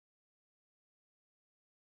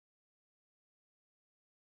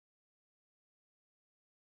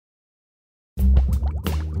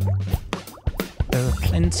are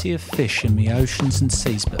plenty of fish in the oceans and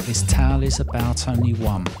seas, but this tale is about only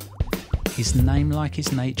one. His name, like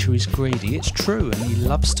his nature, is greedy, it's true, and he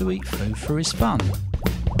loves to eat food for his fun.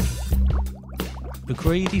 The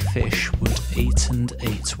greedy fish would eat and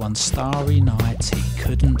eat. One starry night he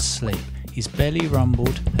couldn't sleep. His belly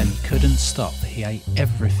rumbled and he couldn't stop. He ate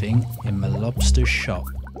everything in the lobster's shop.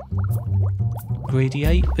 Greedy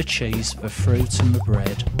ate the cheese, the fruit and the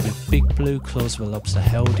bread. With big blue claws the lobster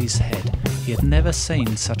held his head. He had never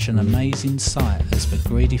seen such an amazing sight as the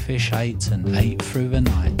greedy fish ate and ate through the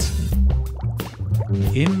night.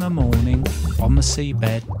 In the morning, on the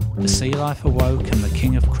seabed, the sea life awoke and the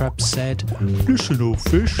king of crabs said, "Listen, all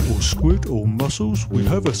fish, or squid, or mussels, we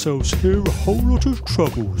have ourselves here a whole lot of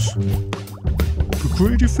troubles. The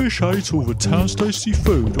greedy fish ate all the town's tasty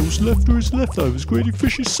food. All's left are his leftovers. Greedy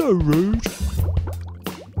fish is so rude."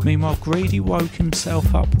 Meanwhile, Greedy woke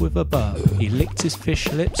himself up with a burp. He licked his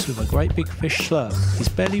fish lips with a great big fish slurp. His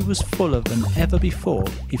belly was fuller than ever before.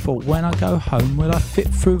 He thought, when I go home, will I fit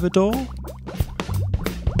through the door?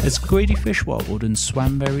 As Greedy Fish wobbled and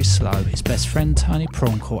swam very slow, his best friend Tiny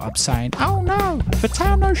Prawn caught up saying, "Oh no, the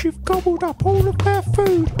town knows you've gobbled up all of their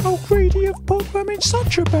food. Oh Greedy, you've put them in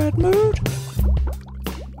such a bad mood."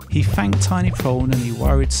 He thanked Tiny Prawn and he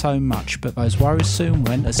worried so much, but those worries soon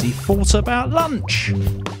went as he thought about lunch.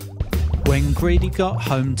 When Greedy got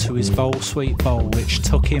home to his bowl, sweet bowl, which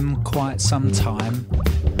took him quite some time,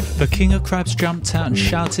 the king of crabs jumped out and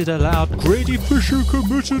shouted aloud, "Greedy fish, you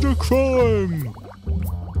committed a crime!"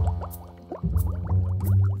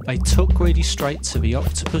 They took Greedy straight to the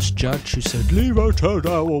octopus judge, who said, "Leave out our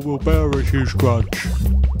now or we'll bear his grudge."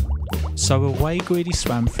 So away Greedy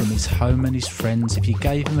swam from his home and his friends. If you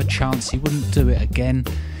gave him a chance he wouldn't do it again.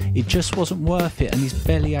 It just wasn't worth it and his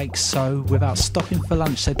belly ached so. Without stopping for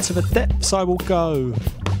lunch said, "To the depths I will go."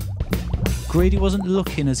 Greedy wasn't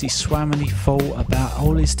looking as he swam and he thought about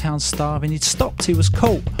all his town starving. He'd stopped, he was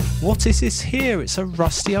caught. What is this here? It's a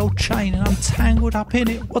rusty old chain and I'm tangled up in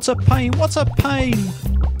it. What a pain, what a pain!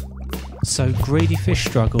 So Greedy Fish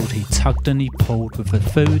struggled, he tugged and he pulled. With the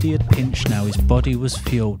food he had pinched, now his body was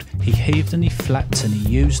fueled. He heaved and he flapped and he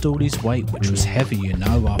used all his weight, which was heavy, you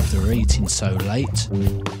know, after eating so late.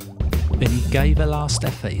 Then he gave a last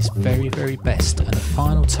effort, his very, very best, and a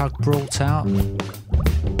final tug brought out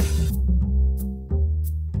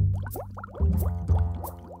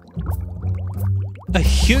a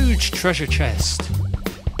huge treasure chest.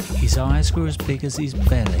 His eyes grew as big as his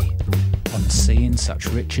belly on seeing such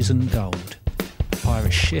riches and gold. The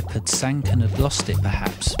pirate ship had sank and had lost it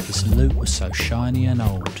perhaps, this loot was so shiny and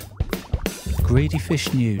old. Greedy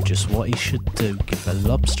Fish knew just what he should do, give the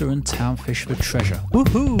lobster and townfish the treasure.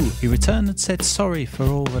 Woohoo! He returned and said, "Sorry for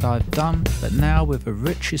all that I've done, but now we're the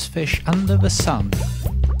richest fish under the sun."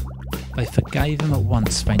 They forgave him at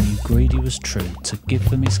once, they knew Greedy was true. To give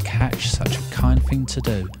them his catch, such a kind thing to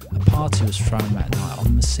do. A party was thrown that night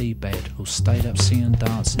on the seabed. All stayed up singing and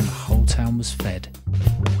dancing, the whole town was fed.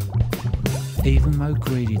 Even though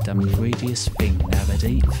Greedy done the greediest thing, now they'd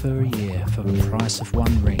eat for a year for the price of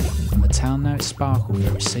one ring. And the town now it sparkled,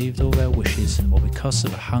 they received all their wishes, all because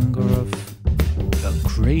of the hunger of the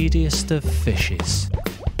greediest of fishes.